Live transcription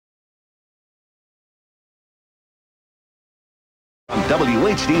On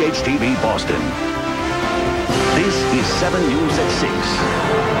WHDH-TV Boston. This is 7 News at 6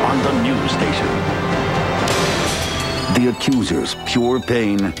 on the news station. The accuser's pure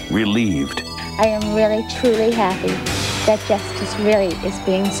pain relieved. I am really, truly happy that justice really is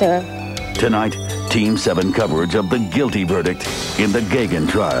being served. Tonight, Team 7 coverage of the guilty verdict in the Geoghan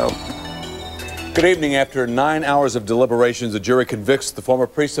trial. Good evening. After 9 hours of deliberations, the jury convicts the former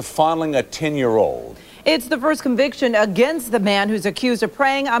priest of fondling a 10-year-old. It's the first conviction against the man who's accused of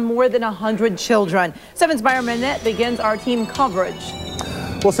preying on more than 100 children. 7's Byron Manette begins our team coverage.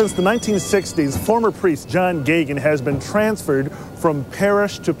 Well, since the 1960s, former priest John Geoghan has been transferred from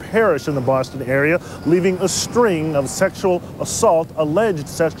parish to parish in the Boston area, leaving a string of alleged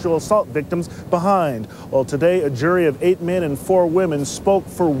sexual assault victims behind. Well, today, a jury of 8 men and 4 women spoke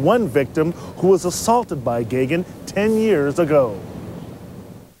for one victim who was assaulted by Geoghan 10 years ago.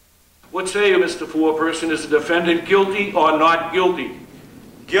 What say you, Mr. Foreperson? Is the defendant guilty or not guilty?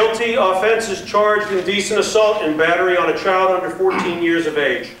 Guilty. Offense is charged indecent assault and battery on a child under 14 years of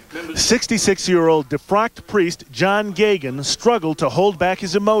age. 66-year-old defrocked priest John Geoghan struggled to hold back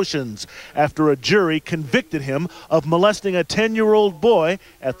his emotions after a jury convicted him of molesting a 10-year-old boy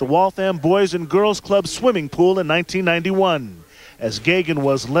at the Waltham Boys and Girls Club swimming pool in 1991. As Geoghan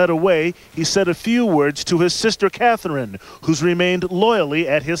was led away, he said a few words to his sister Catherine, who's remained loyally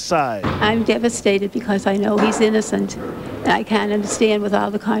at his side. I'm devastated because I know he's innocent. And I can't understand with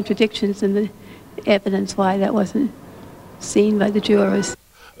all the contradictions in the evidence why that wasn't seen by the jurors.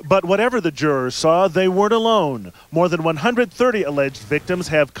 But whatever the jurors saw, they weren't alone. More than 130 alleged victims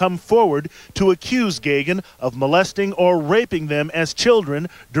have come forward to accuse Geoghan of molesting or raping them as children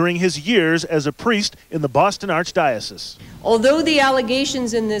during his years as a priest in the Boston Archdiocese. Although the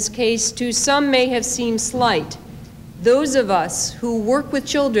allegations in this case to some may have seemed slight, those of us who work with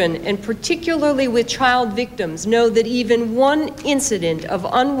children, and particularly with child victims, know that even one incident of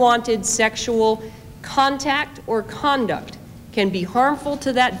unwanted sexual contact or conduct can be harmful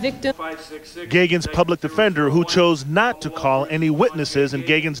to that victim. Geoghan's public defender, who chose not to call any witnesses in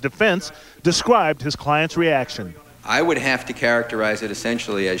Geoghan's defense, described his client's reaction. I would have to characterize it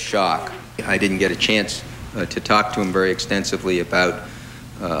essentially as shock. I didn't get a chance to talk to him very extensively about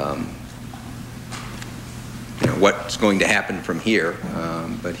what's going to happen from here,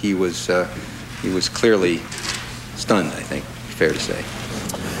 but he was clearly stunned, I think, fair to say.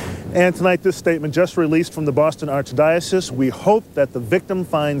 And tonight, this statement just released from the Boston Archdiocese. We hope that the victim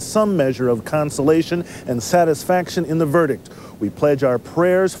finds some measure of consolation and satisfaction in the verdict. We pledge our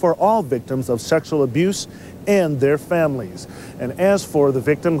prayers for all victims of sexual abuse and their families. And as for the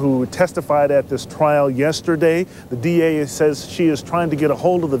victim who testified at this trial yesterday, the DA says she is trying to get a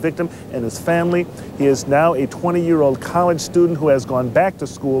hold of the victim and his family. He is now a 20-year-old college student who has gone back to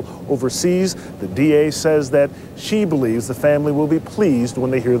school overseas. The DA says that she believes the family will be pleased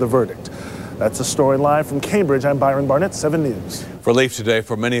when they hear the verdict. That's a story live from Cambridge. I'm Byron Barnett, 7 News. Relief today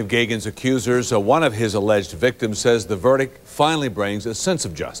for many of Geoghan's accusers. One of his alleged victims says the verdict finally brings a sense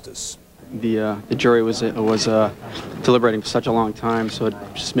of justice. The jury was deliberating for such a long time, so it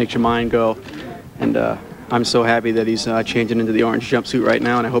just makes your mind go. And I'm so happy that he's changing into the orange jumpsuit right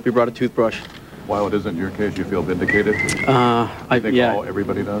now, and I hope he brought a toothbrush. While it isn't your case, you feel vindicated? I think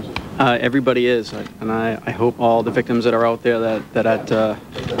everybody does? Everybody is, and I hope all the victims that are out there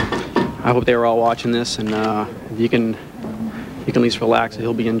I hope they were all watching this, and you can at least relax.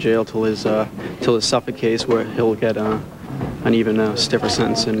 He'll be in jail till his Suffolk case, where he'll get an even stiffer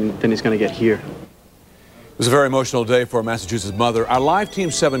sentence than he's going to get here. It was a very emotional day for a Massachusetts mother. Our live Team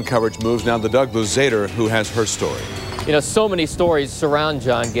 7 coverage moves now to Douglas Zader, who has her story. You know, so many stories surround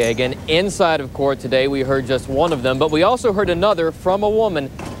John Geoghan. Inside of court today, we heard just one of them, but we also heard another from a woman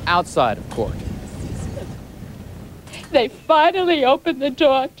outside of court. They finally opened the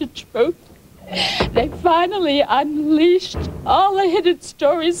door to truth. They finally unleashed all the hidden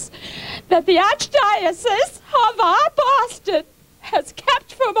stories that the Archdiocese of our Boston has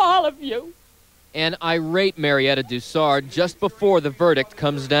kept from all of you. An irate Marietta Dussard just before the verdict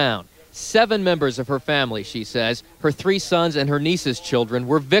comes down. 7 members of her family, she says, her 3 sons and her niece's children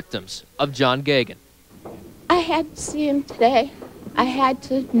were victims of John Geoghan. I had to see him today. I had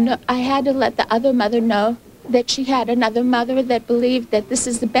to let the other mother know that she had another mother that believed that this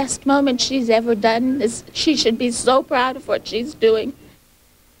is the best moment she's ever done. She should be so proud of what she's doing.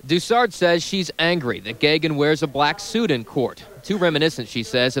 Dussard says she's angry that Geoghan wears a black suit in court. Too reminiscent, she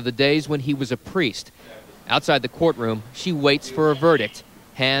says, of the days when he was a priest. Outside the courtroom, she waits for a verdict,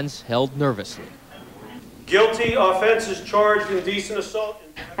 hands held nervously. Guilty. Offense is charged indecent assault.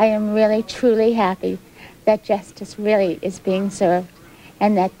 I am really, truly happy that justice really is being served.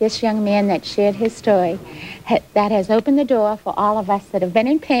 and that this young man that shared his story, that has opened the door for all of us that have been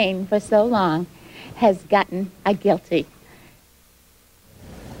in pain for so long, has gotten a guilty.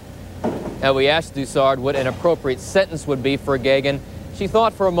 Now, we asked Dussard what an appropriate sentence would be for Geoghan. She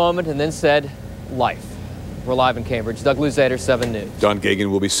thought for a moment and then said, life. We're live in Cambridge. Doug Luzader, 7 News. John Geoghan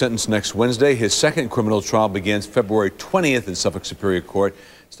will be sentenced next Wednesday. His second criminal trial begins February 20th in Suffolk Superior Court.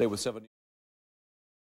 Stay with 7 News.